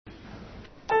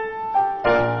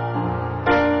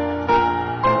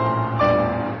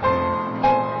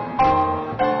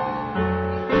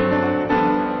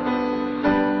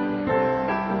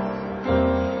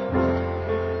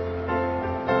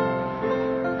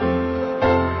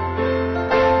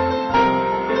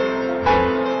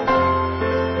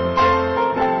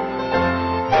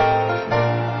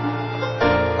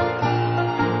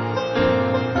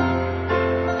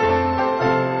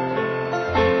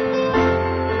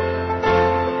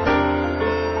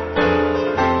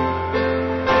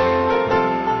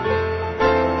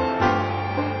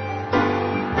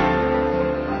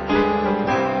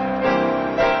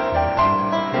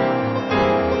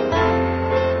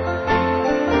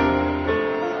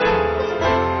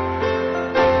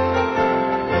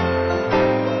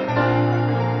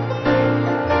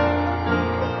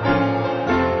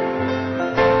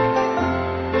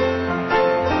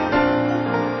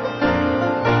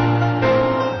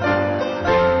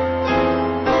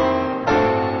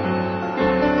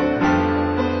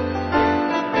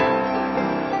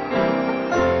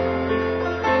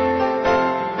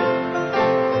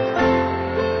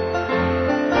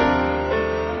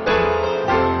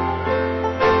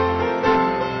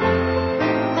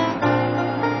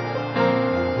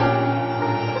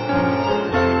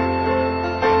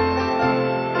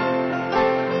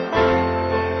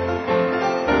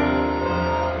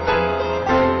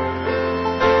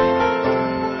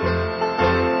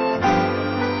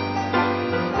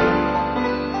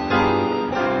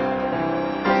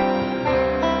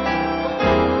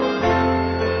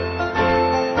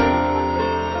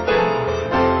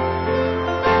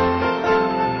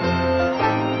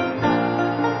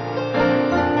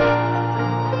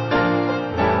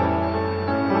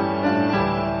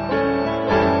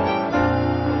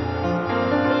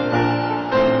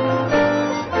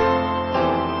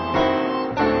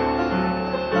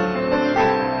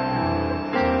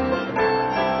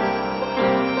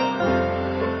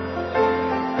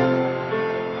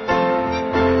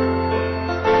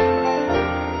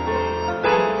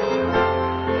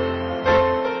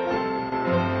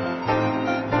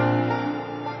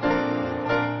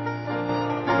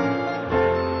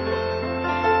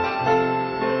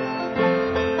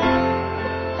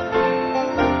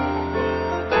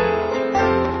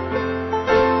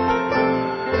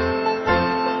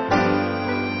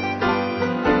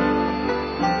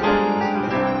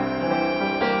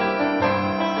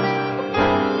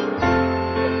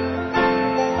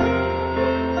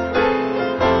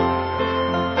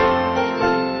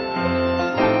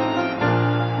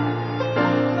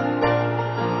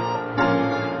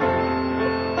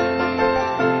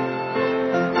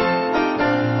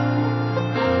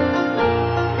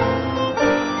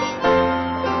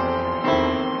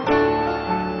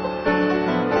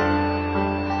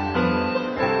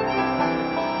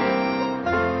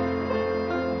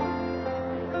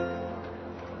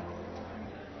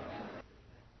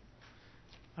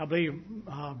believe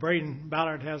Braden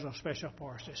Ballard has a special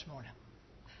for us this morning.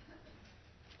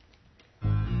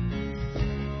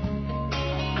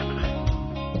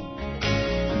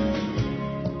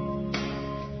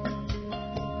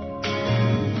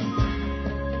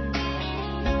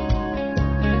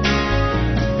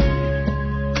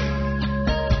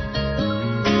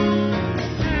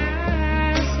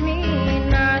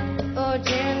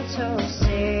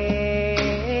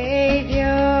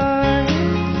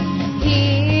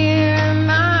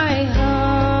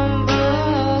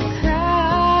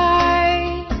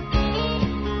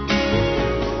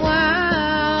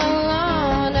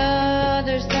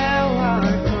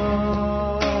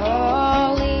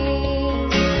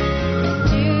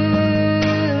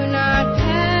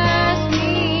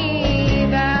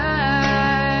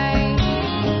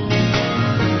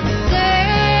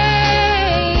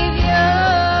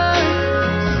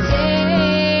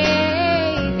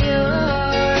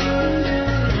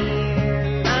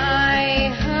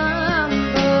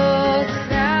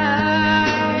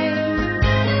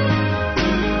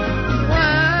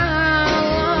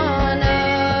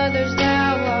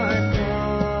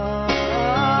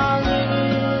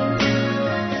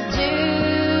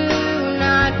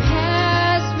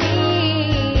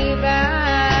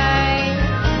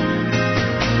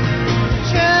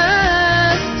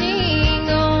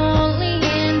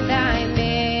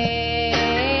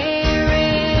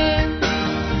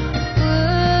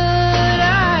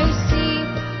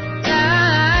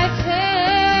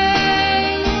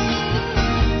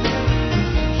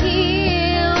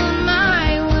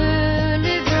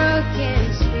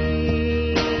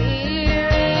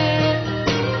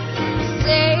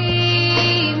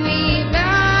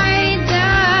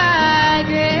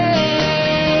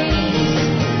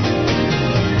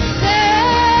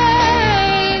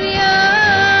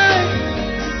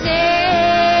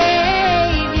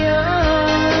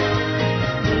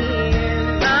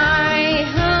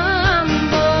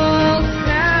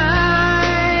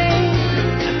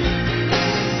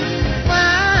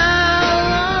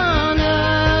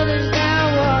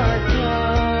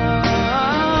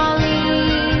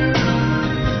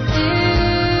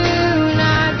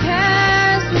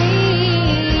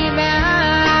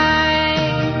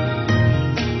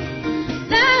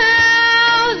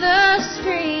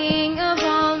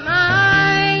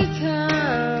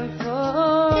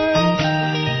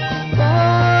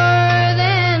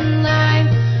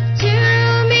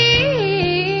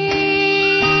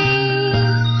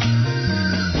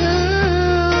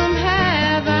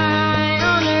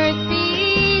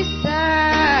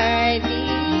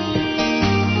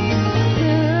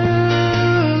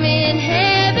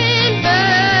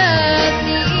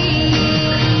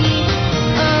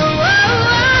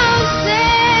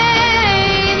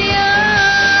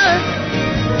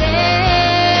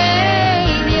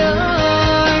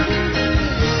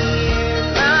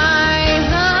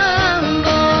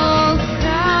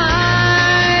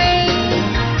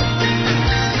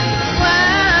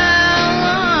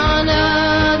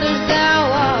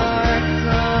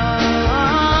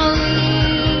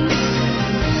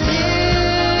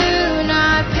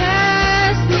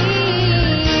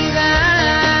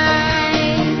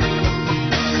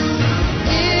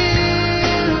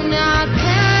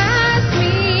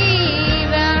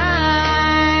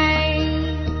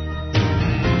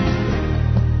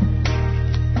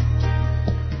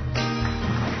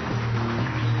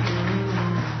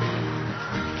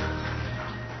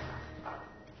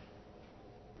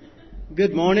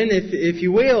 Good morning. If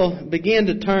you will, begin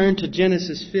to turn to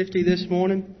Genesis 50 this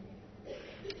morning.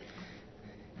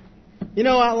 You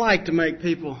know, I like to make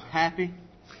people happy.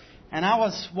 And I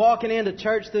was walking into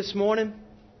church this morning,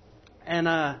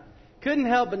 and couldn't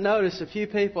help but notice a few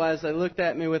people, as they looked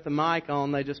at me with the mic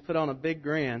on, they just put on a big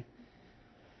grin.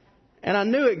 And I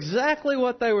knew exactly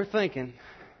what they were thinking.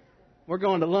 We're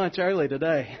going to lunch early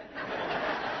today.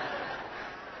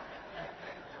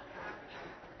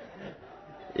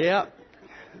 Yep,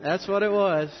 that's what it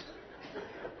was.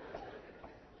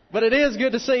 But it is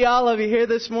good to see all of you here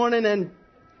this morning, and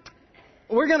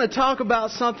we're going to talk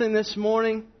about something this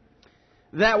morning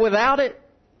that without it,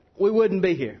 we wouldn't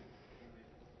be here.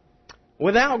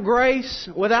 Without grace,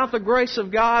 without the grace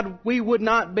of God, we would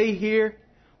not be here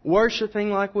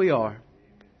worshiping like we are.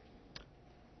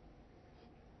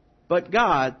 But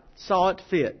God saw it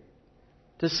fit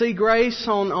to see grace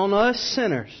on us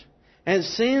sinners and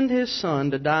send His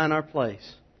Son to die in our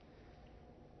place.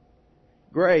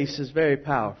 Grace is very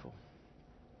powerful.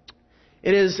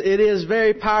 It is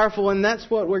very powerful, and that's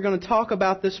what we're going to talk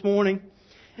about this morning.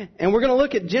 And we're going to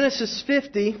look at Genesis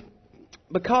 50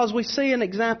 because we see an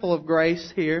example of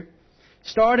grace here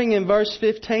starting in verse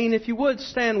 15. If you would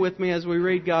stand with me as we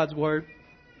read God's Word.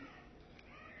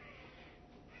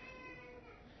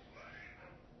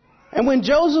 And when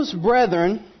Joseph's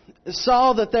brethren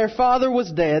saw that their father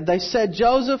was dead, they said,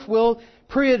 Joseph will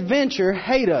peradventure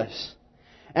hate us,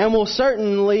 and will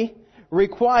certainly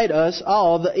requite us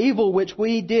all the evil which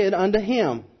we did unto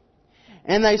him.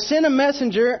 And they sent a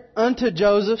messenger unto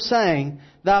Joseph, saying,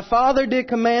 Thy father did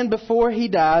command before he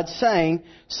died, saying,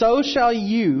 So shall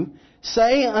you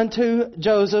say unto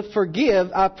Joseph, Forgive,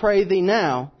 I pray thee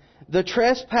now, the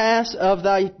trespass of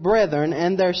thy brethren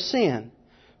and their sin.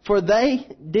 For they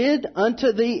did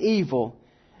unto thee evil.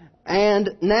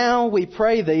 And now we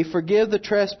pray thee, forgive the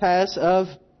trespass of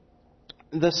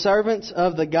the servants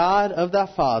of the God of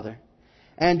thy father.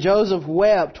 And Joseph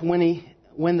wept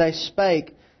when they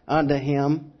spake unto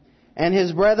him. And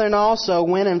his brethren also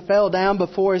went and fell down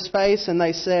before his face, and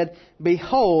they said,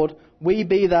 Behold, we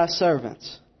be thy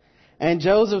servants. And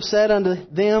Joseph said unto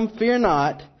them, Fear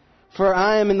not, for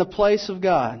I am in the place of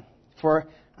God. For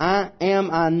I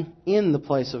am in the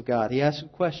place of God. He asked a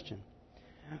question.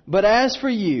 But as for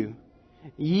you,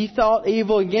 ye thought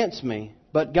evil against me,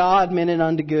 but God meant it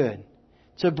unto good,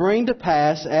 to bring to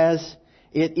pass as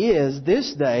it is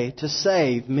this day, to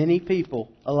save many people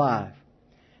alive.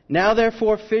 Now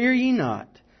therefore fear ye not.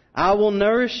 I will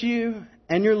nourish you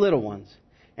and your little ones.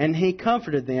 And he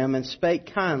comforted them and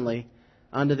spake kindly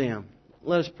unto them.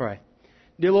 Let us pray.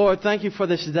 Dear Lord, thank you for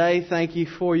this day. Thank you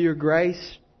for your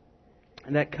grace.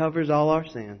 And that covers all our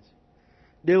sins.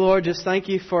 Dear Lord, just thank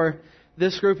you for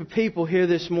this group of people here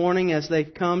this morning as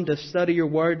they've come to study your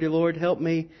word. Dear Lord, help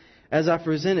me as I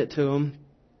present it to them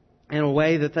in a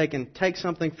way that they can take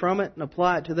something from it and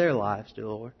apply it to their lives, dear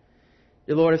Lord.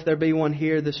 Dear Lord, if there be one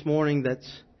here this morning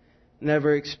that's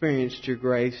never experienced your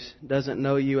grace, doesn't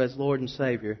know you as Lord and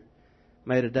Savior,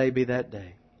 may today be that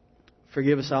day.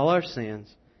 Forgive us all our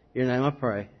sins. In your name I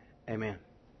pray. Amen.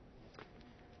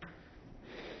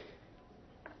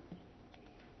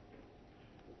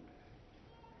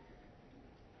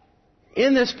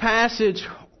 In this passage,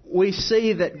 we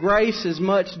see that grace is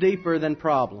much deeper than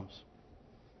problems.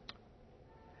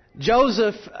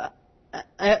 Joseph,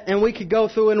 and we could go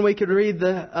through and we could read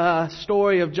the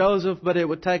story of Joseph, but it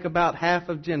would take about half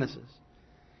of Genesis.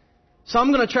 So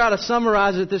I'm going to try to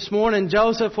summarize it this morning.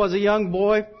 Joseph was a young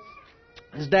boy,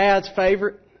 his dad's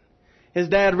favorite. His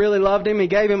dad really loved him. He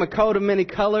gave him a coat of many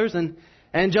colors,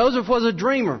 and Joseph was a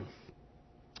dreamer.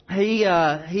 He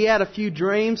had a few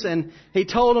dreams, and he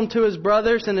told them to his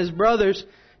brothers, and his brothers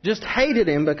just hated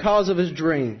him because of his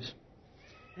dreams.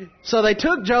 So they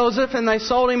took Joseph and they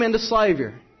sold him into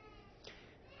slavery.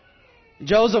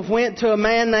 Joseph went to a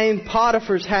man named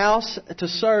Potiphar's house to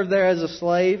serve there as a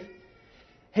slave.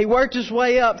 He worked his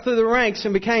way up through the ranks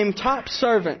and became top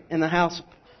servant in the house of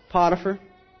Potiphar.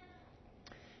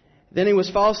 Then he was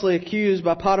falsely accused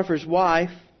by Potiphar's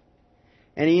wife,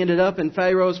 and he ended up in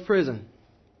Pharaoh's prison.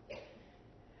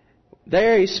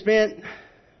 There he spent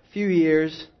a few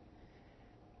years,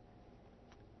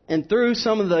 and through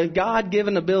some of the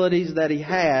God-given abilities that he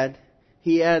had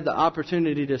the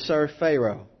opportunity to serve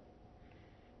Pharaoh.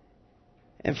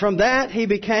 And from that, he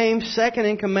became second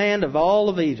in command of all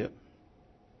of Egypt.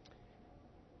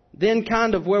 Then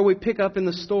kind of where we pick up in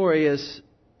the story is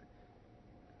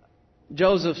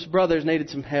Joseph's brothers needed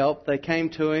some help. They came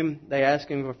to him, they asked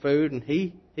him for food, and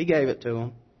he gave it to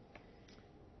them.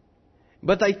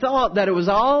 But they thought that it was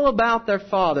all about their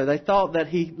father. They thought that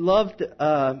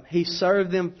he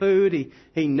served them food,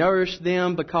 he nourished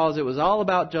them because it was all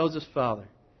about Joseph's father.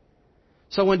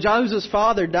 So when Joseph's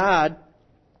father died,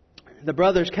 the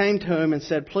brothers came to him and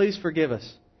said, Please forgive us.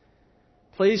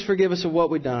 Please forgive us of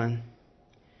what we've done.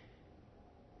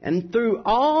 And through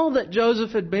all that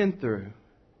Joseph had been through,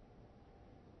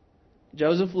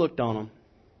 Joseph looked on them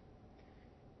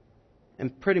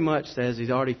and pretty much says he's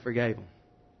already forgave them.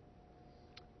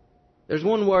 There's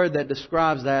one word that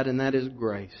describes that, and that is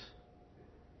grace.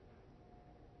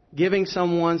 Giving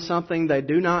someone something they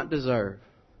do not deserve.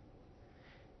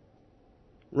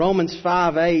 Romans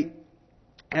 5:8,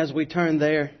 as we turn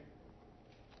there,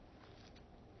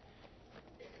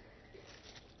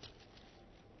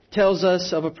 tells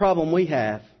us of a problem we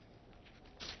have.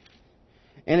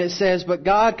 And it says, But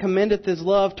God commendeth His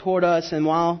love toward us, and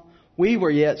while we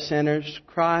were yet sinners,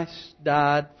 Christ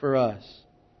died for us.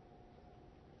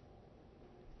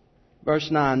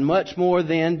 Verse 9, Much more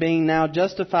then, being now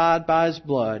justified by His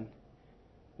blood,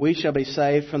 we shall be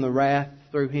saved from the wrath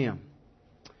through Him.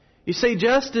 You see,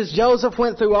 just as Joseph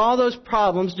went through all those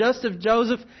problems, just as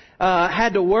Joseph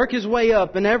had to work his way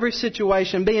up in every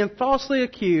situation, being falsely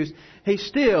accused, he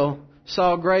still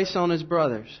saw grace on his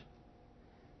brothers.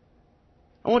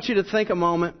 I want you to think a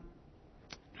moment.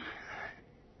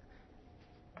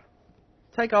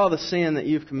 Take all the sin that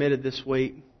you've committed this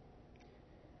week.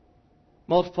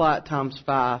 Multiply it times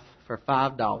 5 for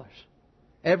 $5.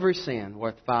 Every sin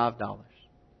worth $5.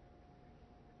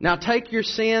 Now take your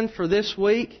sin for this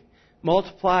week,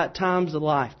 multiply it times a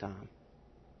lifetime.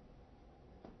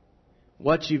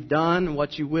 What you've done and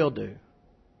what you will do.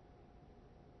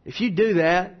 If you do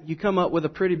that, you come up with a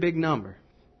pretty big number.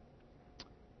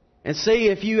 And see,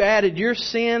 if you added your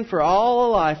sin for all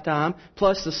a lifetime,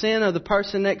 plus the sin of the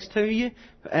person next to you,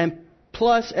 and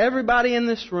plus everybody in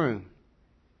this room,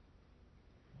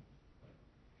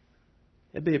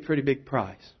 it'd be a pretty big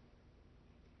price.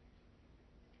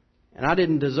 And I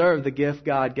didn't deserve the gift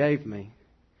God gave me,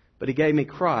 but He gave me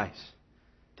Christ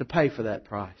to pay for that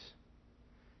price,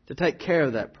 to take care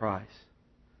of that price.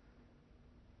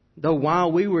 Though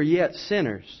while we were yet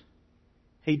sinners,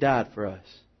 He died for us.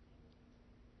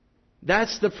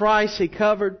 That's the price He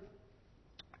covered,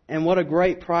 and what a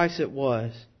great price it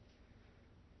was.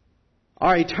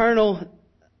 Our eternal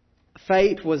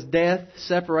fate was death,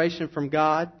 separation from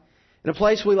God, in a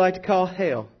place we like to call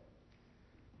hell,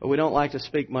 but we don't like to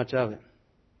speak much of it.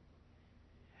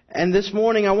 And this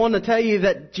morning I want to tell you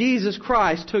that Jesus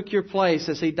Christ took your place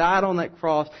as He died on that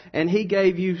cross, and He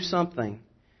gave you something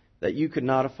that you could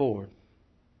not afford.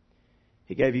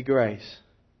 He gave you grace.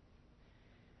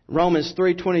 Romans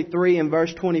 3:23 and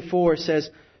verse 24 says,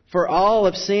 "For all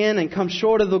have sinned and come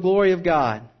short of the glory of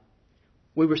God."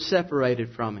 We were separated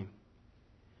from Him.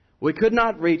 We could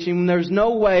not reach Him. There's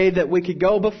no way that we could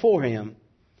go before Him.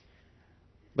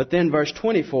 But then verse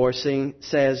 24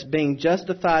 says, "Being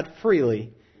justified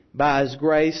freely by His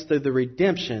grace through the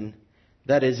redemption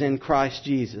that is in Christ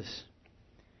Jesus."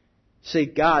 See,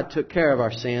 God took care of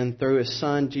our sin through His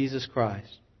Son, Jesus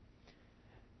Christ.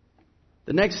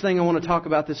 The next thing I want to talk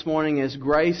about this morning is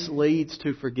grace leads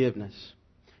to forgiveness.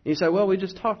 And you say, well, we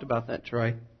just talked about that,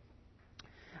 Trey.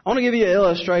 I want to give you an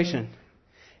illustration.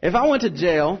 If I went to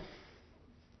jail,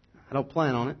 I don't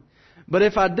plan on it, but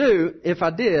if I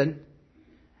did,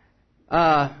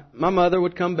 my mother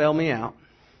would come bail me out.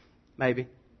 Maybe,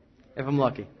 if I'm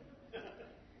lucky.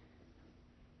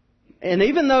 And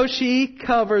even though she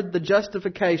covered the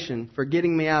justification for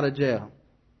getting me out of jail,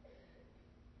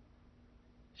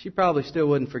 she probably still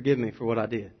wouldn't forgive me for what I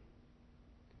did.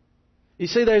 You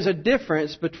see, there's a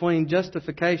difference between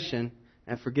justification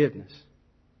and forgiveness.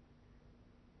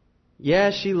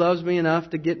 Yes, she loves me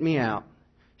enough to get me out.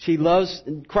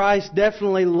 Christ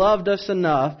definitely loved us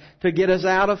enough to get us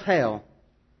out of hell.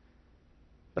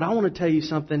 But I want to tell you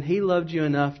something. He loved you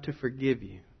enough to forgive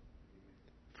you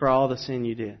for all the sin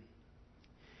you did.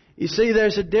 You see,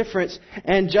 there's a difference.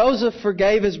 And Joseph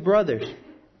forgave his brothers.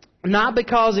 Not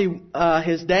because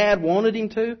his dad wanted him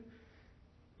to.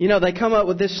 You know, they come up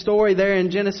with this story there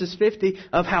in Genesis 50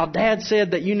 of how Dad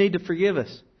said that you need to forgive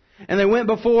us. And they went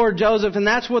before Joseph, and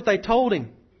that's what they told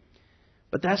him.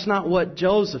 But that's not what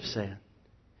Joseph said.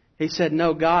 He said,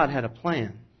 no, God had a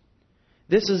plan.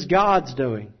 This is God's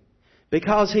doing.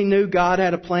 Because he knew God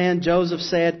had a plan, Joseph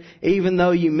said, even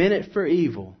though you meant it for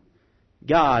evil,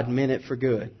 God meant it for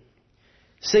good.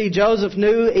 See, Joseph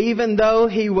knew even though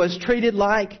he was treated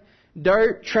like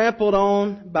dirt, trampled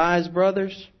on by his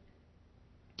brothers,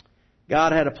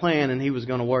 God had a plan and He was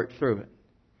going to work through it.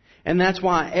 And that's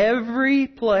why every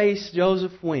place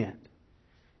Joseph went,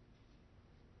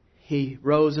 he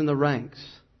rose in the ranks.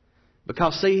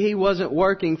 Because, see, he wasn't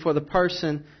working for the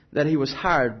person that he was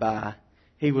hired by.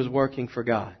 He was working for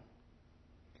God.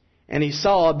 And he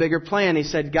saw a bigger plan. He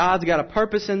said, God's got a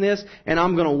purpose in this, and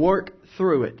I'm going to work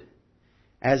through it.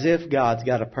 As if God's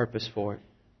got a purpose for it.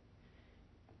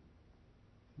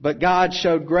 But God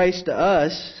showed grace to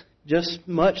us, just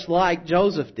much like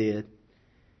Joseph did,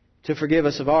 to forgive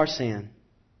us of our sin.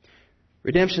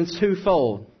 Redemption's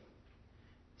twofold.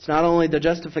 It's not only the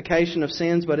justification of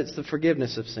sins, but it's the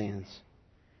forgiveness of sins.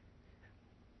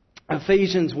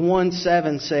 Ephesians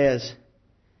 1:7 says,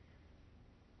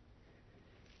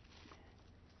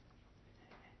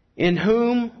 "In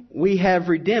whom we have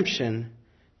redemption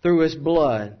through His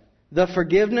blood, the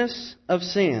forgiveness of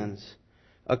sins,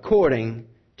 according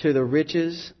to the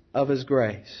riches of His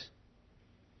grace."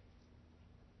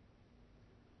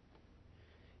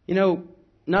 You know,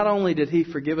 not only did He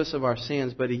forgive us of our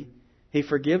sins, but He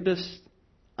forgave us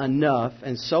enough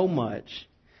and so much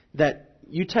that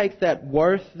you take that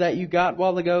worth that you got a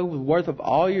while ago, the worth of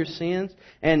all your sins,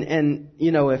 and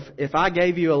you know, if I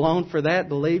gave you a loan for that,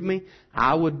 believe me,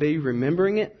 I would be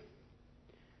remembering it.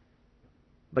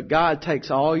 But God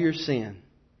takes all your sin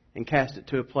and casts it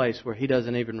to a place where He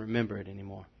doesn't even remember it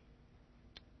anymore.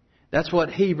 That's what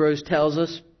Hebrews tells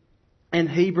us in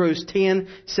Hebrews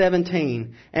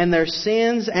 10:17. And their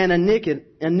sins and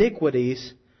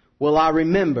iniquities will I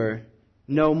remember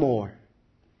no more.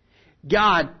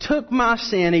 God took my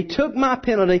sin, He took my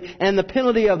penalty and the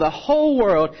penalty of the whole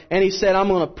world, and He said, I'm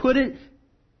going to put it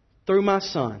through my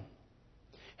Son.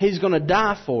 He's going to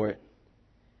die for it,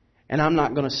 and I'm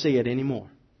not going to see it anymore.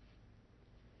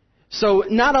 So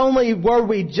not only were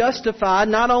we justified,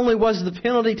 not only was the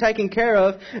penalty taken care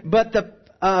of, but the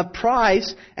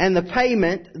price and the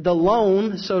payment, the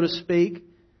loan, so to speak,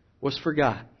 was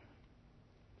forgot.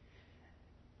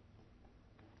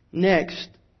 Next,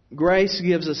 grace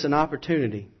gives us an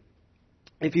opportunity.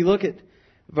 If you look at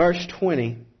verse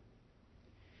 20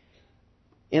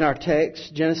 in our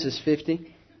text, Genesis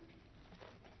 50,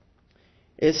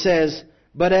 it says,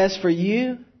 But as for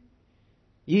you,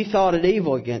 ye thought it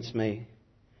evil against me,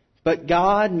 but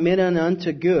God meant it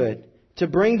unto good, to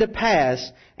bring to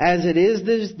pass, as it is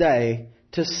this day,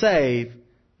 to save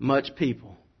much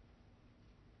people.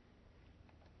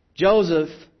 Joseph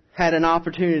had an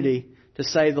opportunity to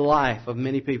save the life of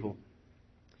many people.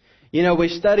 You know, we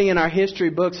study in our history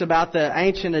books about the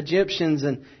ancient Egyptians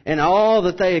and all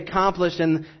that they accomplished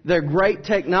and their great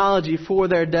technology for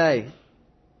their day.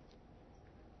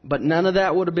 But none of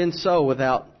that would have been so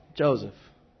without Joseph.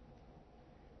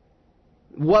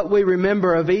 What we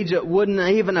remember of Egypt wouldn't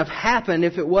even have happened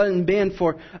if it wasn't been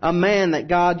for a man that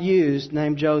God used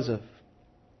named Joseph.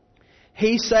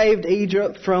 He saved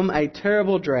Egypt from a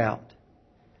terrible drought.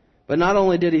 But not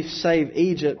only did he save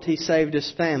Egypt, he saved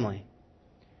his family.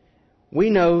 We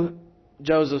know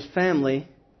Joseph's family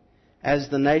as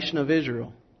the nation of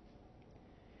Israel.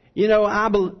 You know, I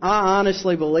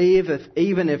honestly believe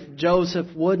even if Joseph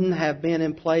wouldn't have been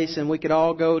in place, and we could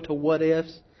all go to what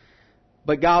ifs,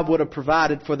 but God would have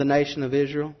provided for the nation of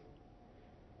Israel.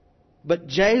 But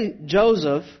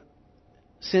Joseph,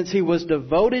 since he was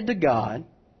devoted to God,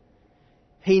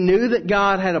 he knew that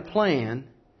God had a plan.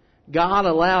 God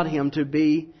allowed him to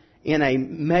be in a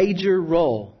major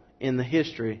role in the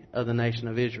history of the nation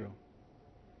of Israel.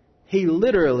 He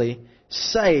literally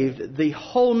saved the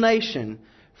whole nation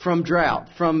from drought,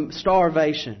 from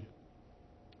starvation.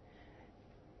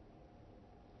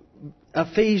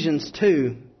 Ephesians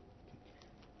 2,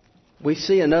 we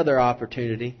see another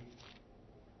opportunity.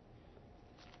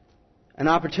 An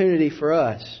opportunity for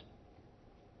us.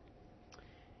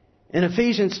 In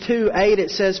Ephesians 2:8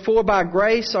 it says, For by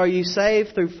grace are you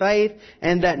saved through faith,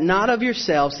 and that not of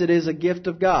yourselves, it is a gift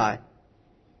of God.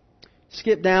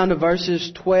 Skip down to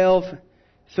verses 12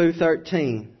 through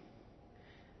 13.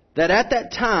 That at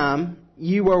that time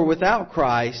you were without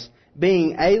Christ,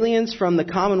 being aliens from the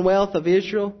commonwealth of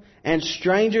Israel, and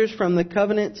strangers from the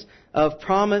covenants of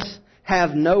promise,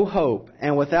 have no hope,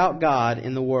 and without God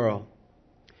in the world.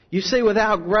 You see,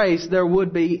 without grace there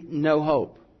would be no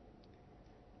hope.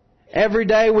 Every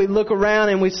day we look around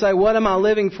and we say, what am I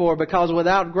living for? Because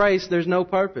without grace there's no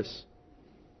purpose.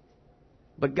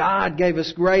 But God gave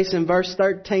us grace. In verse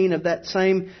 13 of that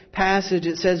same passage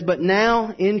it says, But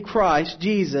now in Christ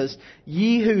Jesus,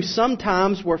 ye who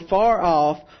sometimes were far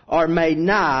off are made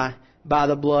nigh by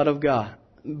the blood of God,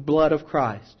 blood of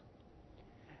Christ.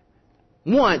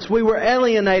 Once we were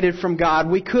alienated from God.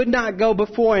 We could not go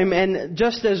before Him. And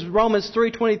just as Romans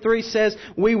 3:23 says,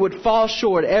 we would fall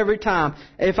short every time.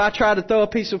 If I tried to throw a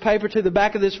piece of paper to the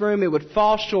back of this room, it would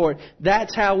fall short.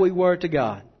 That's how we were to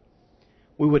God.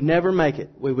 We would never make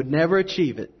it. We would never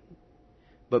achieve it.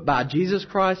 But by Jesus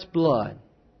Christ's blood,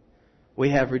 we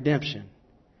have redemption.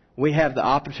 We have the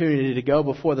opportunity to go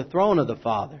before the throne of the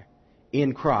Father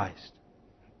in Christ.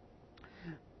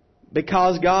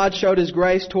 Because God showed His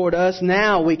grace toward us,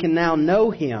 now we can now know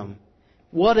Him.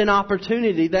 What an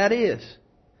opportunity that is.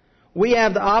 We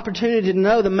have the opportunity to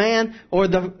know the man or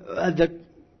the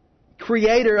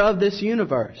creator of this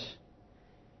universe.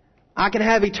 I can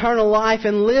have eternal life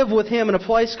and live with Him in a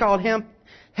place called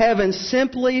heaven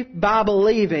simply by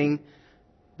believing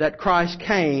that Christ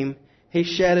came, He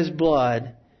shed His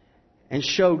blood, and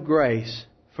showed grace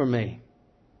for me.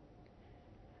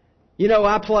 You know,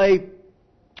 I play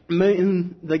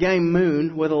the game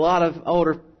Moon with a lot of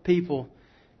older people,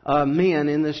 men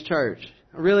in this church.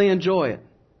 I really enjoy it.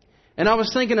 And I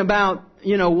was thinking about,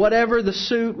 whatever the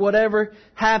suit, whatever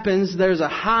happens, there's a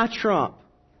high trump.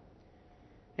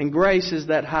 And grace is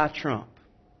that high trump.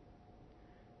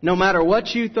 No matter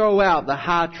what you throw out, the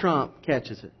high trump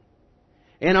catches it.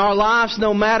 In our lives,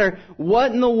 no matter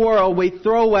what in the world we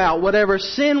throw out, whatever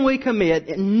sin we commit,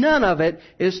 none of it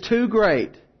is too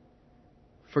great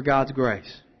for God's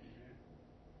grace.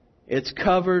 It's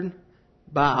covered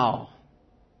by all.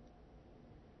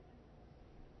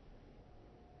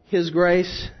 His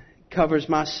grace covers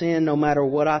my sin no matter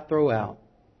what I throw out.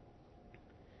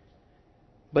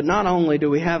 But not only do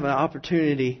we have an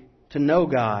opportunity to know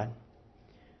God,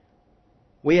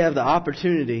 we have the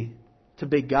opportunity to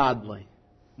be godly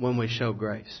when we show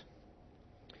grace.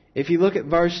 If you look at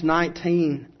verse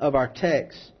 19 of our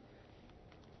text,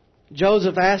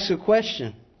 Joseph asks a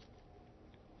question.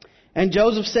 And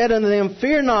Joseph said unto them,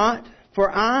 Fear not,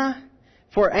 for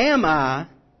am I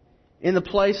in the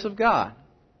place of God?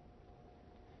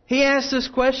 He asks this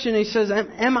question, he says,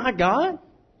 Am I God?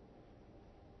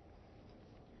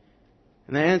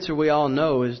 And the answer we all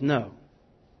know is no.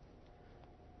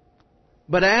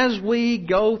 But as we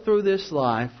go through this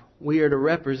life, we are to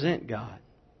represent God.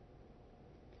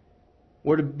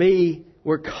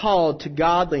 We're called to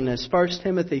godliness. 1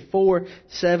 Timothy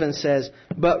 4:7 says,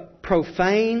 But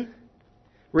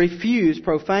refuse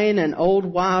profane and old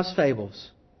wives'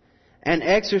 fables, and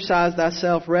exercise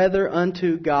thyself rather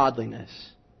unto godliness.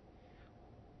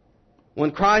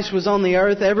 When Christ was on the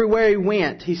earth, everywhere He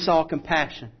went, He saw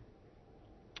compassion.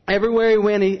 Everywhere He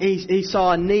went, He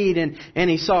saw a need and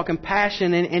He saw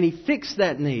compassion and He fixed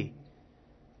that need.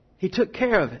 He took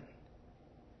care of it.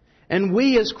 And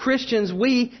we as Christians,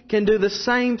 we can do the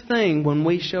same thing when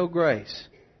we show grace.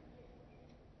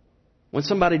 When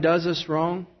somebody does us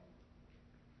wrong,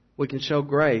 we can show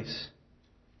grace.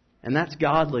 And that's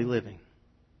godly living.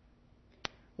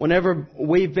 Whenever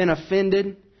we've been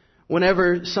offended,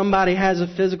 whenever somebody has a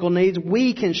physical need,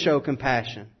 we can show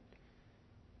compassion.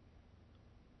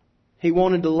 He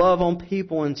wanted to love on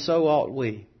people, and so ought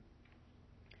we.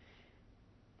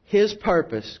 His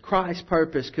purpose, Christ's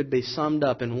purpose, could be summed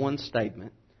up in one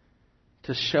statement: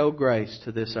 to show grace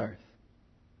to this earth.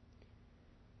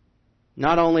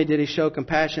 Not only did He show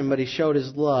compassion, but He showed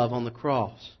His love on the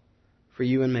cross for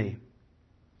you and me.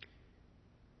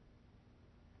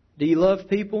 Do you love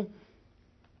people?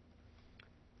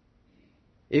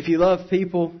 If you love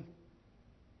people,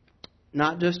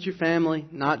 not just your family,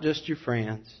 not just your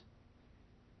friends,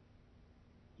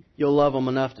 you'll love them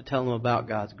enough to tell them about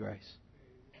God's grace.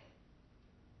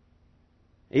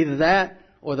 Either that,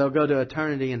 or they'll go to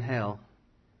eternity in hell.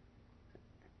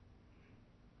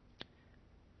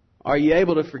 Are you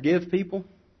able to forgive people?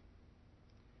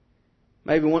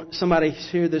 Maybe somebody's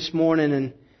here this morning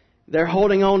and they're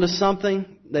holding on to something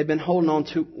they've been holding on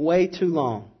to way too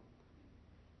long.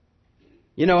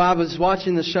 You know, I was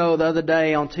watching the show the other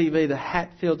day on TV, the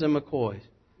Hatfields and McCoys.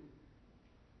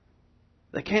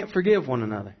 They can't forgive one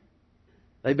another.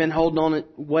 They've been holding on it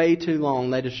way too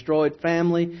long. They destroyed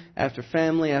family after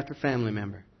family after family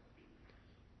member.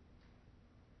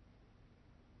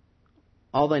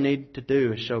 All they need to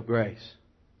do is show grace.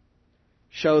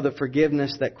 Show the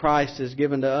forgiveness that Christ has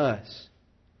given to us.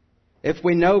 If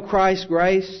we know Christ's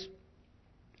grace,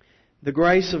 the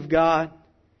grace of God,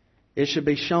 it should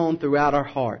be shown throughout our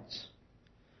hearts.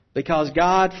 Because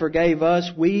God forgave us,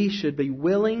 we should be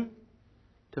willing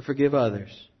to forgive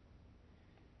others.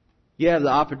 You have the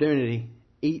opportunity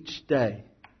each day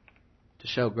to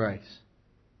show grace.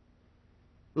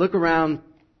 Look around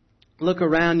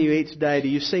you each day. Do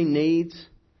you see needs?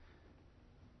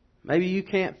 Maybe you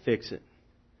can't fix it,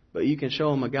 but you can show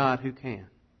them a God who can.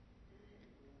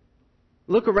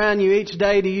 Look around you each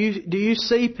day. Do you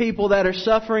see people that are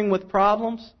suffering with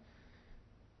problems?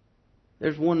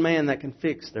 There's one man that can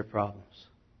fix their problems.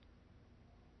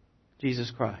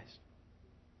 Jesus Christ.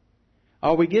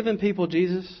 Are we giving people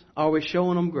Jesus? Are we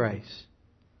showing them grace?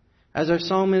 As our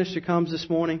song minister comes this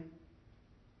morning,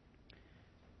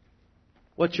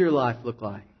 what's your life look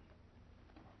like?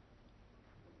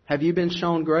 Have you been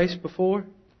shown grace before?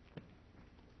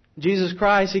 Jesus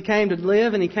Christ, He came to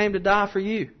live and He came to die for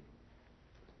you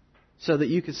so that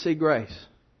you could see grace.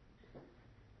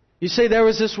 You see, there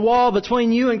was this wall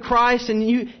between you and Christ, and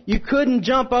you couldn't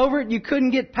jump over it. You couldn't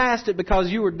get past it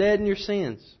because you were dead in your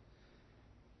sins.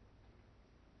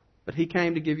 But He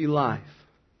came to give you life.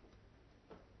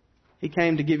 He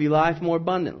came to give you life more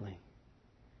abundantly.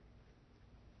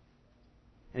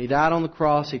 And He died on the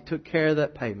cross. He took care of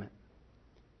that payment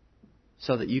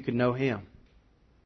so that you could know Him.